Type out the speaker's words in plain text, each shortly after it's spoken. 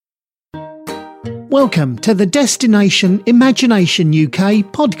Welcome to the Destination Imagination UK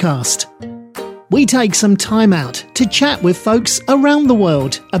podcast. We take some time out to chat with folks around the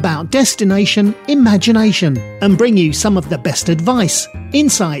world about destination imagination and bring you some of the best advice,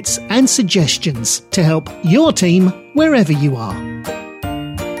 insights and suggestions to help your team wherever you are.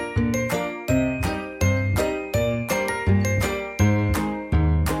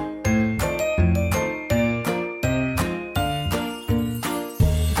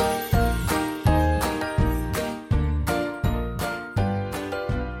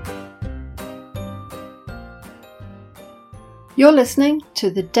 You're listening to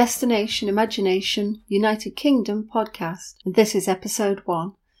the Destination Imagination United Kingdom podcast, and this is episode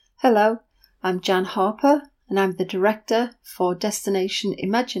 1. Hello, I'm Jan Harper, and I'm the Director for Destination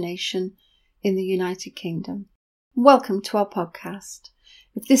Imagination in the United Kingdom. Welcome to our podcast.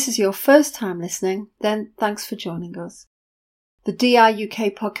 If this is your first time listening, then thanks for joining us. The DI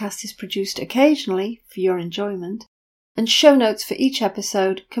UK podcast is produced occasionally for your enjoyment, and show notes for each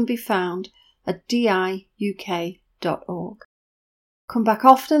episode can be found at diuk.org. Come back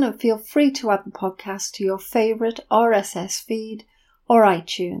often and feel free to add the podcast to your favourite RSS feed or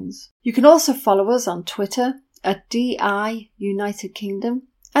iTunes. You can also follow us on Twitter at DI United Kingdom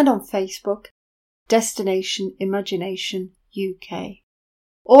and on Facebook, Destination Imagination UK.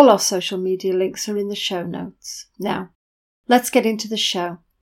 All our social media links are in the show notes. Now, let's get into the show.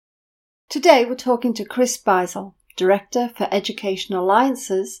 Today we're talking to Kris Biesel, Director for Education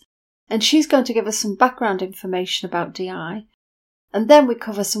Alliances, and she's going to give us some background information about DI. And then we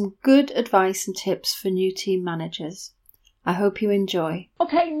cover some good advice and tips for new team managers. I hope you enjoy.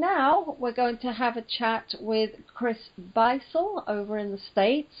 Okay, now we're going to have a chat with Kris Biesel over in the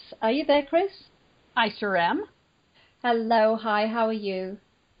States. Are you there, Kris? I sure am. Hello, hi, how are you?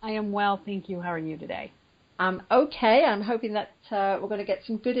 I am well, thank you. How are you today? I'm okay. I'm hoping that we're going to get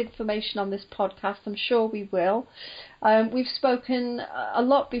some good information on this podcast. I'm sure we will. We've spoken a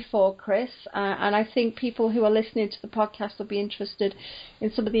lot before, Kris, and I think people who are listening to the podcast will be interested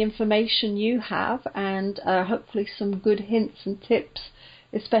in some of the information you have and hopefully some good hints and tips,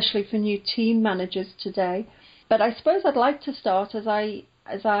 especially for new team managers today. But I suppose I'd like to start, as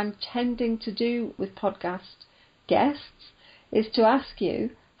I'm tending to do with podcast guests, is to ask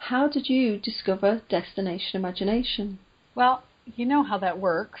you, how did you discover Destination Imagination? Well, you know how that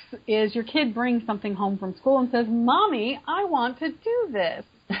works, is your kid brings something home from school and says, Mommy, I want to do this.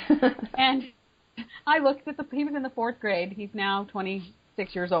 And I looked at he was in the 4th grade. He's now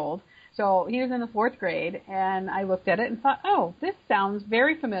 26 years old. So he was in the 4th grade, and I looked at it and thought, oh, this sounds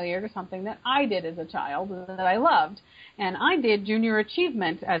very familiar to something that I did as a child that I loved. And I did junior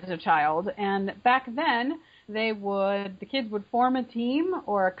achievement as a child, and back then, the kids would form a team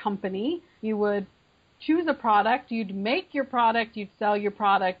or a company. You would choose a product. You'd make your product. You'd sell your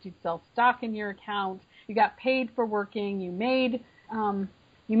product. You'd sell stock in your account. You got paid for working. You made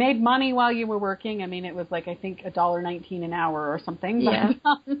money while you were working. I mean, it was like, I think $1.19 an hour or something. Yeah.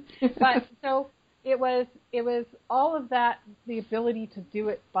 But so it was all of that, the ability to do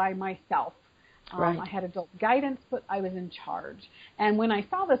it by myself. Right. I had adult guidance, but I was in charge. And when I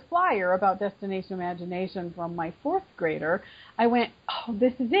saw this flyer about Destination Imagination from my 4th grader, I went, oh,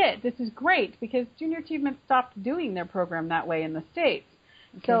 this is it. This is great, because Junior Achievement stopped doing their program that way in the States.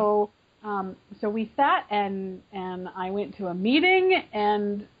 Okay. So we sat and I went to a meeting,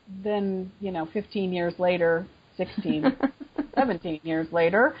 and then, 15 years later, 16, 17 years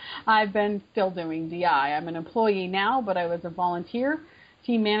later, I've been still doing DI. I'm an employee now, but I was a volunteer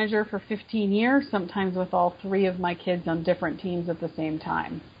team manager for 15 years, sometimes with all 3 of my kids on different teams at the same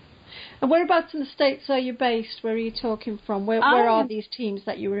time. And whereabouts in the States are you based? Where are you talking from? Where are these teams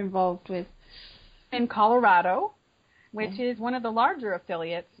that you were involved with? In Colorado, which is one of the larger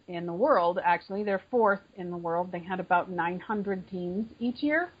affiliates in the world, actually. They're 4th in the world. They had about 900 teams each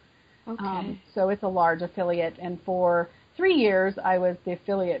year. Okay. So it's a large affiliate. And for 3 years, I was the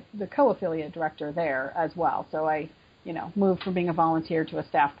co-affiliate director there as well. So I moved from being a volunteer to a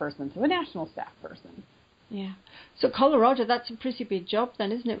staff person to a national staff person. Yeah. So Colorado, that's a pretty big job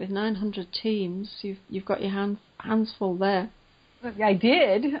then, isn't it? With 900 teams, you've got your hands full there. I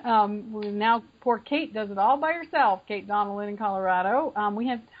did. Now poor Kate does it all by herself, Kate Donnellan in Colorado. We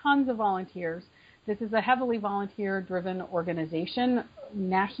have tons of volunteers. This is a heavily volunteer-driven organization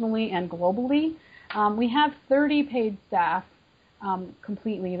nationally and globally. We have 30 paid staff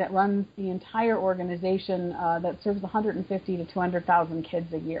completely that runs the entire organization that serves 150 to 200,000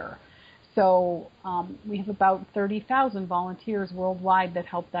 kids a year. So we have about 30,000 volunteers worldwide that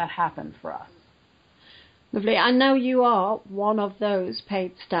help that happen for us. Lovely. I know you are one of those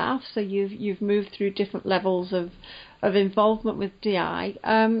paid staff, so you've moved through different levels of involvement with DI.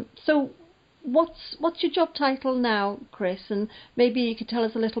 So What's your job title now, Kris? And maybe you could tell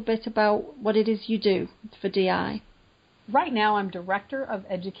us a little bit about what it is you do for DI. Right now, I'm Director of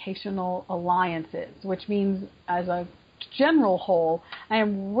Educational Alliances, which means as a general whole, I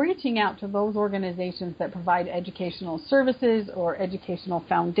am reaching out to those organizations that provide educational services or educational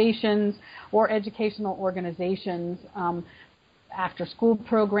foundations or educational organizations, after school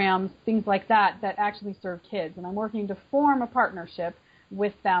programs, things like that, that actually serve kids. And I'm working to form a partnership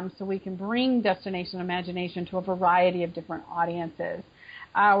with them so we can bring Destination Imagination to a variety of different audiences.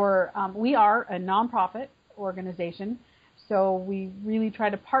 We are a nonprofit organization, so we really try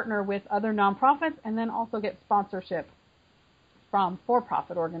to partner with other nonprofits and then also get sponsorship from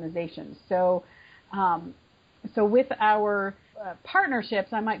for-profit organizations. So with our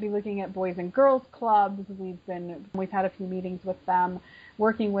partnerships, I might be looking at Boys and Girls Clubs. We've had a few meetings with them,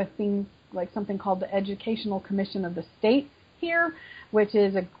 working with things like something called the Educational Commission of the States here, which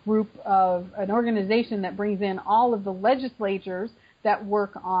is an organization that brings in all of the legislatures that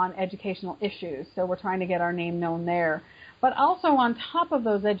work on educational issues. So we're trying to get our name known there. But also on top of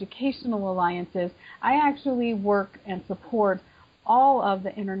those educational alliances, I actually work and support all of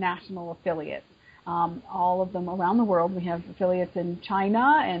the international affiliates, all of them around the world. We have affiliates in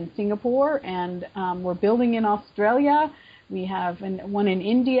China and Singapore, and we're building in Australia. We have one in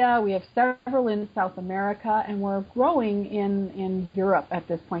India. We have several in South America, and we're growing in Europe at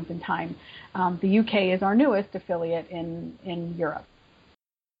this point in time. The UK is our newest affiliate in Europe.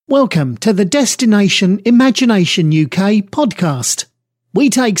 Welcome to the Destination Imagination UK podcast. We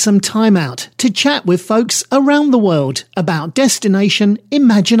take some time out to chat with folks around the world about destination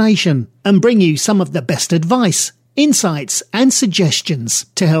imagination and bring you some of the best advice, insights and suggestions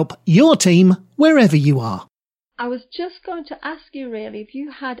to help your team wherever you are. I was just going to ask you really if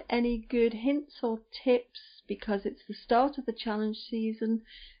you had any good hints or tips, because it's the start of the challenge season,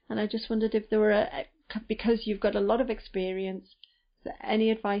 and I just wondered if there were, because you've got a lot of experience, is there any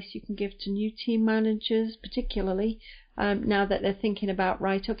advice you can give to new team managers, particularly now that they're thinking about,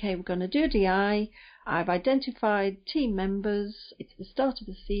 right, okay, we're going to do DI, I've identified team members, it's the start of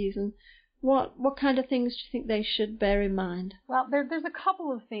the season. What kind of things do you think they should bear in mind? Well, there's a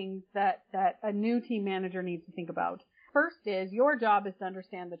couple of things that a new team manager needs to think about. First is your job is to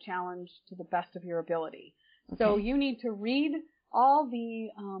understand the challenge to the best of your ability. Okay. So you need to read all the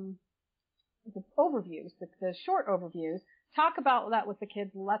overviews, the short overviews. Talk about that with the kids.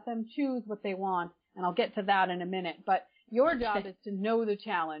 Let them choose what they want, and I'll get to that in a minute. But your job is to know the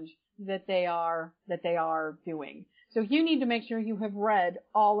challenge that they are doing. So you need to make sure you have read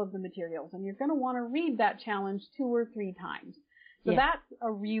all of the materials, and you're going to want to read that challenge 2 or 3 times. So that's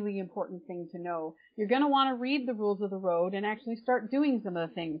a really important thing to know. You're going to want to read the rules of the road and actually start doing some of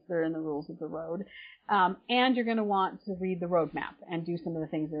the things that are in the rules of the road. And you're going to want to read the roadmap and do some of the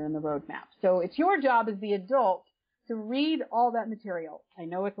things that are in the roadmap. So it's your job as the adult to read all that material. I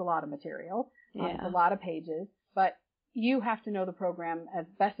know it's a lot of material. It's a lot of pages, but you have to know the program as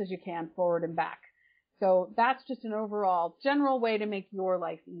best as you can forward and back. So that's just an overall general way to make your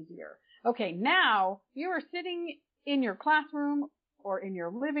life easier. Okay, now you are sitting in your classroom or in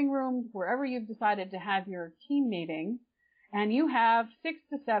your living room, wherever you've decided to have your team meeting, and you have 5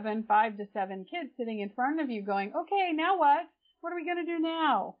 to 7 kids sitting in front of you going, okay, now what? What are we going to do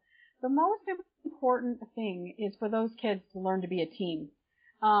now? The most important thing is for those kids to learn to be a team.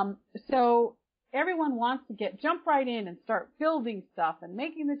 So everyone wants to jump right in and start building stuff and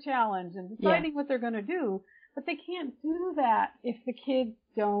making the challenge and deciding what they're going to do, but they can't do that if the kids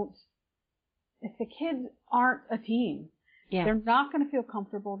aren't a team. Yeah. They're not going to feel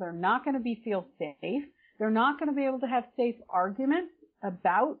comfortable. They're not going to feel safe. They're not going to be able to have safe arguments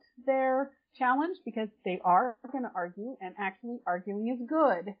about their challenge because they are going to argue, and actually arguing is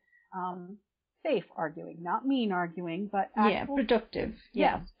good. Safe arguing, not mean arguing, but actual, productive.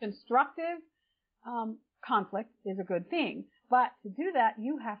 Yes, constructive conflict is a good thing. But to do that,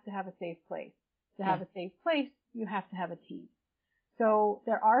 you have to have a safe place. To have a safe place, you have to have a team. So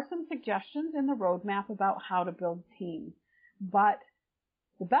there are some suggestions in the roadmap about how to build teams, but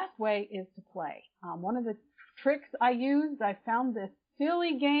the best way is to play. One of the tricks I used, I found this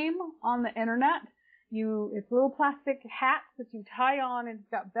silly game on the internet. It's little plastic hats that you tie on, and it's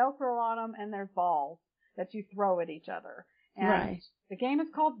got Velcro on them, and there's balls that you throw at each other. And the game is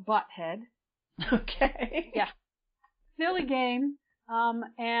called Butthead. Okay. Yeah. Silly game.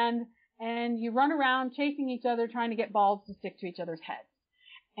 And you run around chasing each other, trying to get balls to stick to each other's heads.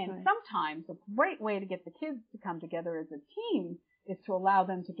 And sometimes a great way to get the kids to come together as a team is to allow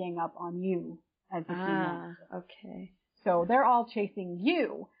them to gang up on you as a team. Okay. So they're all chasing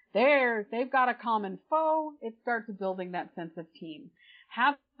you. They've got a common foe. It starts building that sense of team.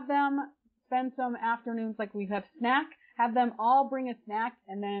 Have them spend some afternoons, like we have snack, have them all bring a snack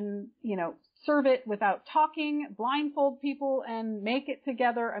and then, serve it without talking, blindfold people and make it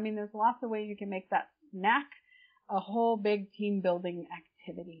together. I mean, there's lots of ways you can make that snack a whole big team building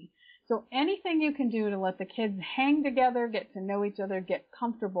activity. So anything you can do to let the kids hang together, get to know each other, get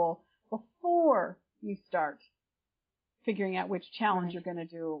comfortable before you start figuring out which challenge you're going to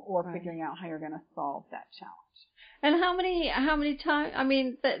do or figuring out how you're going to solve that challenge. And how many times, I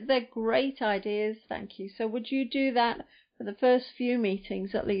mean, they're great ideas, thank you. So would you do that for the first few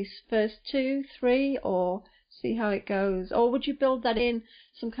meetings, at least first 2, 3, or see how it goes? Or would you build that in,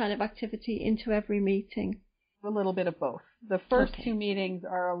 some kind of activity into every meeting? A little bit of both. The first 2 meetings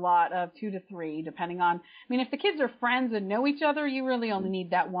are a lot of 2 to 3, depending on, I mean, if the kids are friends and know each other, you really only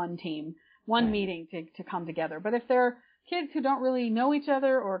need that one team, one meeting to come together. But if they're kids who don't really know each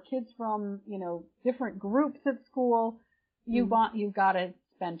other or kids from, different groups at school, you've got to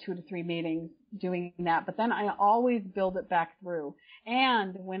spend 2 to 3 meetings doing that. But then I always build it back through.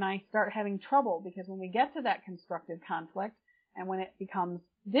 And when I start having trouble, because when we get to that constructive conflict and when it becomes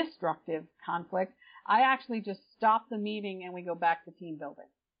destructive conflict, I actually just stop the meeting and we go back to team building.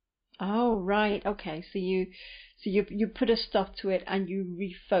 Oh, right. Okay. So you put a stop to it and you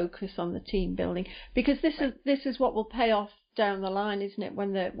refocus on the team building, because this is what will pay off down the line, isn't it?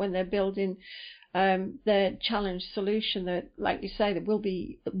 When they're building their challenge solution, that, like you say, there will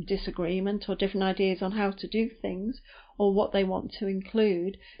be disagreement or different ideas on how to do things or what they want to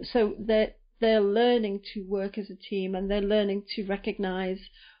include. So they're learning to work as a team and they're learning to recognize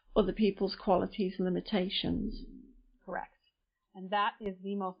other people's qualities and limitations. Correct. And that is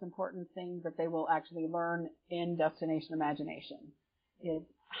the most important thing that they will actually learn in Destination Imagination, is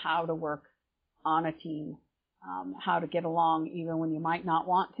how to work on a team, how to get along even when you might not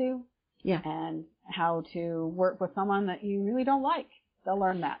want to, and how to work with someone that you really don't like. They'll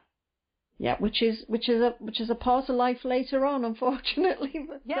learn that. Yeah, which is a part of life later on, unfortunately.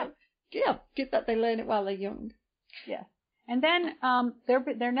 But good that they learn it while they're young. Yeah. And then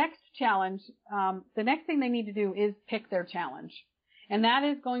their next challenge, the next thing they need to do is pick their challenge. And that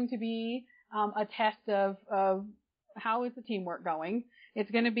is going to be a test of how is the teamwork going.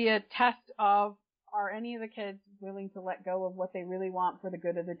 It's going to be a test of, are any of the kids willing to let go of what they really want for the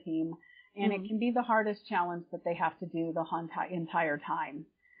good of the team? And it can be the hardest challenge that they have to do the entire time.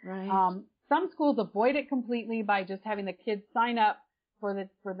 Right. Some schools avoid it completely by just having the kids sign up for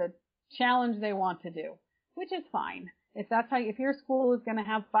the challenge they want to do, which is fine. If your school is going to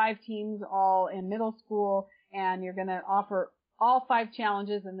have 5 teams all in middle school and you're going to offer all 5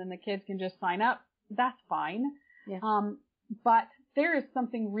 challenges and then the kids can just sign up, that's fine. Yeah. But there is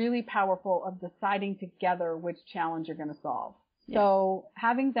something really powerful of deciding together which challenge you're going to solve. Yeah. So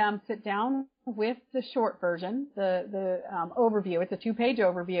having them sit down with the short version, the overview, it's a 2-page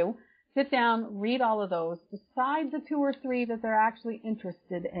overview, sit down, read all of those, decide the 2 or 3 that they're actually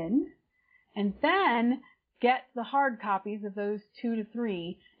interested in, and then get the hard copies of those 2 to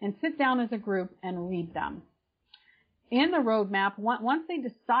 3 and sit down as a group and read them. In the roadmap, once they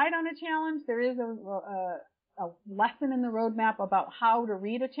decide on a challenge, there is a lesson in the roadmap about how to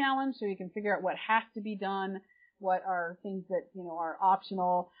read a challenge, so you can figure out what has to be done, what are things that, are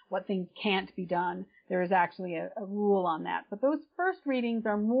optional, what things can't be done. There is actually a rule on that. But those first readings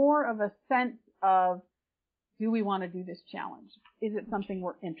are more of a sense of, do we want to do this challenge? Is it something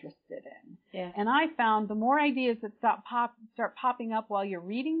we're interested in? Yeah. And I found the more ideas that start popping up while you're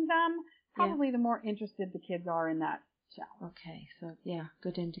reading them, probably the more interested the kids are in that challenge. Okay, so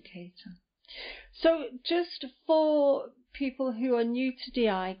good indicator. So just for people who are new to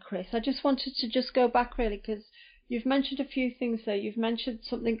DI, Kris, I just wanted to just go back really, because you've mentioned a few things there. You've mentioned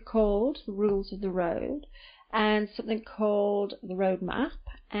something called the rules of the road and something called the roadmap,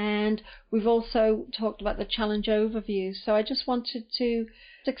 and we've also talked about the challenge overview. So I just wanted to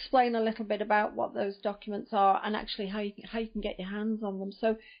explain a little bit about what those documents are and actually how you can get your hands on them.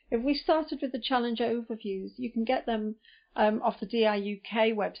 So if we started with the challenge overviews, you can get them off the DI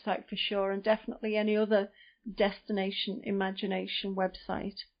UK website for sure, and definitely any other Destination Imagination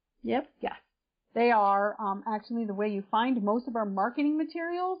website. Yep. Yes. They are actually the way you find most of our marketing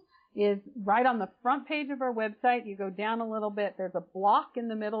materials is right on the front page of our website. You go down a little bit, there's a block in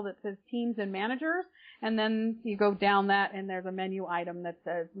the middle that says Teams and Managers, and then you go down that and there's a menu item that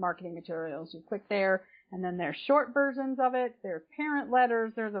says Marketing Materials. You click there, and then there's short versions of it, there's parent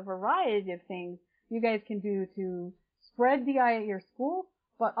letters, there's a variety of things you guys can do to spread DI at your school,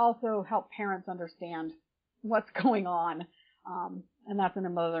 but also help parents understand what's going on. And that's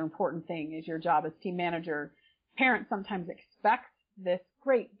another important thing, is your job as team manager. Parents sometimes expect this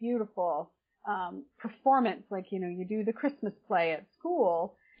great, beautiful performance, like, you do the Christmas play at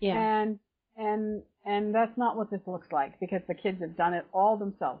school, and And that's not what this looks like, because the kids have done it all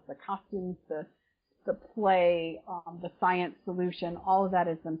themselves. The costumes, the play, the science solution, all of that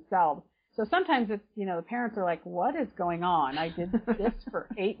is themselves. So sometimes it's, the parents are like, what is going on? I did this for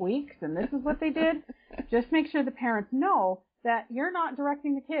 8 weeks and this is what they did. Just make sure the parents know that you're not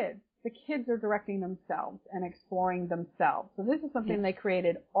directing the kids. The kids are directing themselves and exploring themselves. So this is something they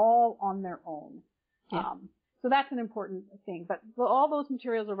created all on their own. Yeah. So that's an important thing. But all those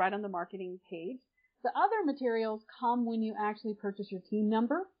materials are right on the marketing page. The other materials come when you actually purchase your team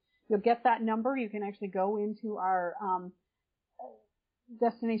number. You'll get that number. You can actually go into our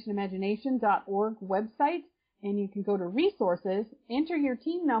destinationimagination.org website, and you can go to resources, enter your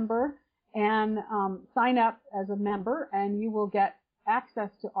team number, and sign up as a member, and you will get access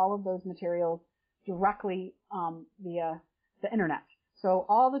to all of those materials directly via the internet. So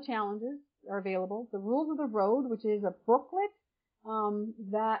all the challenges are available. The Rules of the Road, which is a booklet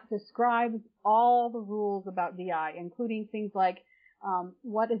that describes all the rules about DI, including things like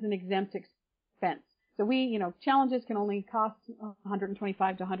what is an exempt expense. So challenges can only cost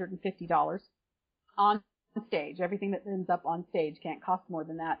 $125 to $150 on stage. Everything that ends up on stage can't cost more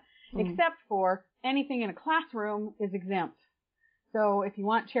than that, except for anything in a classroom is exempt. So if you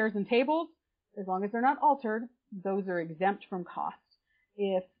want chairs and tables, as long as they're not altered, those are exempt from cost.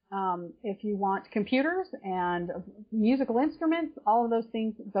 If you want computers and musical instruments, all of those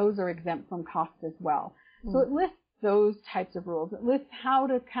things, those are exempt from cost as well. So it lists those types of rules. It lists how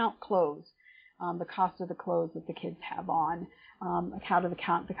to count clothes, the cost of the clothes that the kids have on, how to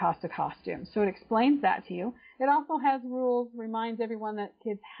count the cost of costumes. So it explains that to you. It also has rules, reminds everyone that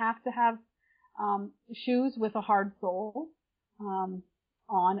kids have to have shoes with a hard sole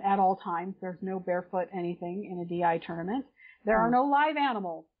on at all times. There's no barefoot anything in a DI tournament. There are no live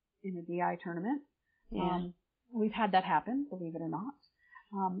animals in a DI tournament. Yeah. We've had that happen, believe it or not.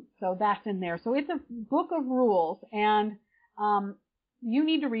 So that's in there. So it's a book of rules, and you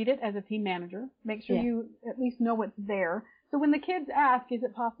need to read it as a team manager. Make sure you at least know what's there. So when the kids ask, is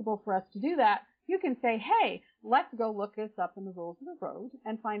it possible for us to do that? You can say, hey, let's go look this up in the Rules of the Road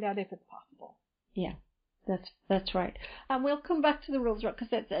and find out if it's possible. Yeah. That's right. And we'll come back to the rules, because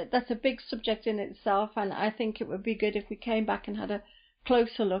that's a big subject in itself, and I think it would be good if we came back and had a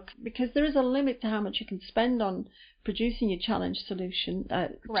closer look, because there is a limit to how much you can spend on producing your challenge solution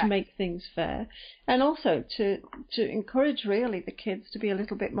to make things fair, and also to encourage really the kids to be a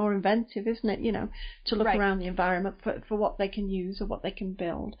little bit more inventive, isn't it? To look around the environment for what they can use or what they can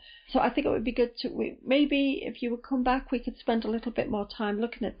build. So I think it would be good maybe if you would come back, we could spend a little bit more time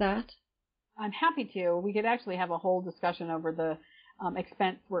looking at that. I'm happy to. We could actually have a whole discussion over the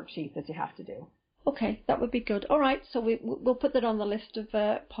expense worksheet that you have to do. Okay, that would be good. All right, so we'll put that on the list of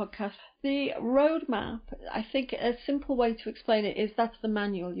podcasts. The roadmap, I think a simple way to explain it is that's the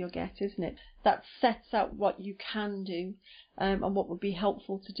manual you'll get, isn't it? That sets out what you can do and what would be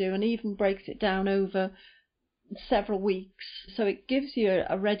helpful to do, and even breaks it down over several weeks. So it gives you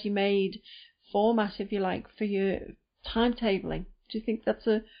a ready-made format, if you like, for your timetabling. Do you think that's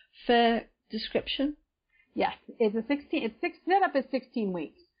a fair description? Yes, it's set up as 16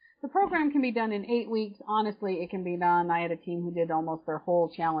 weeks. The program can be done in 8 weeks. Honestly, it can be done. I had a team who did almost their whole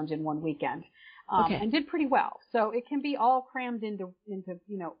challenge in one weekend, and did pretty well. So it can be all crammed into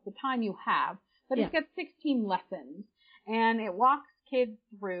the time you have. But it's got 16 lessons, and it walks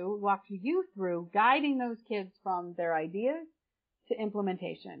you through guiding those kids from their ideas to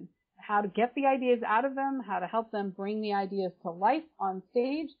implementation. How to get the ideas out of them, how to help them bring the ideas to life on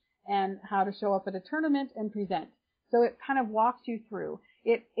stage, and how to show up at a tournament and present. So it kind of walks you through.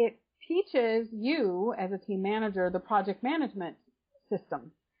 It teaches you, as a team manager, the project management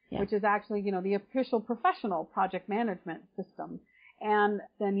system, which is actually, the official professional project management system. And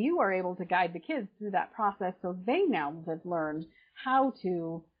then you are able to guide the kids through that process, so they now have learned how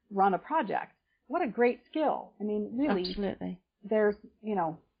to run a project. What a great skill. I mean, really, absolutely. There's,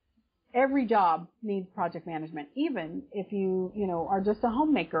 every job needs project management, even if you are just a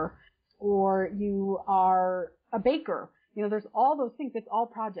homemaker or you are a baker. There's all those things. It's all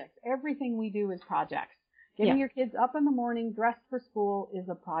projects. Everything we do is projects. Getting your kids up in the morning, dressed for school, is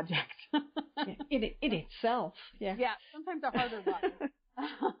a project. In itself. Yeah. Yeah. Sometimes a harder one.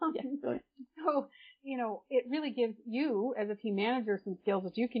 So, it really gives you, as a team manager, some skills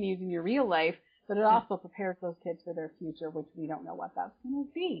that you can use in your real life, but it also prepares those kids for their future, which we don't know what that's going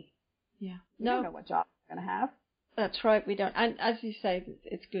to be. Yeah. We don't know what job we're going to have. That's right. We don't. And as you say,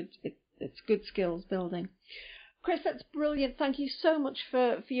 it's good. It's good skills building. Kris, that's brilliant. Thank you so much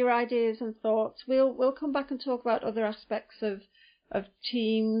for your ideas and thoughts. We'll come back and talk about other aspects of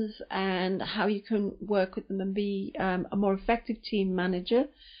teams and how you can work with them and be a more effective team manager.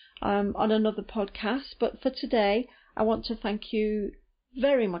 on another podcast. But for today, I want to thank you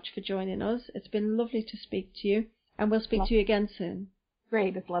very much for joining us. It's been lovely to speak to you, and we'll speak to you again soon.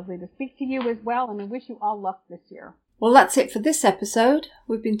 Great. It's lovely to speak to you as well, and I wish you all luck this year. Well, that's it for this episode.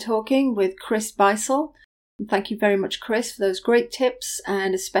 We've been talking with Kris Biesel. And thank you very much, Kris, for those great tips,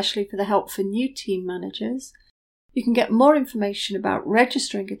 and especially for the help for new team managers. You can get more information about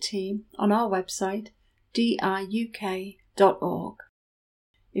registering a team on our website, diuk.org.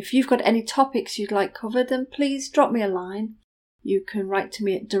 If you've got any topics you'd like covered, then please drop me a line. You can write to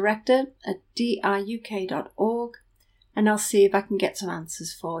me at director@diuk.org, and I'll see if I can get some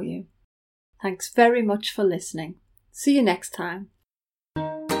answers for you. Thanks very much for listening. See you next time.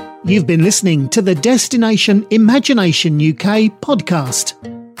 You've been listening to the Destination Imagination UK podcast.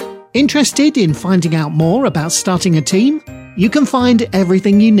 Interested in finding out more about starting a team? You can find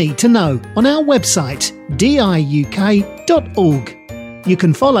everything you need to know on our website, diuk.org. You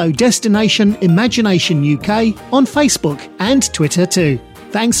can follow Destination Imagination UK on Facebook and Twitter too.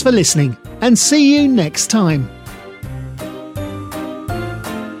 Thanks for listening, and see you next time.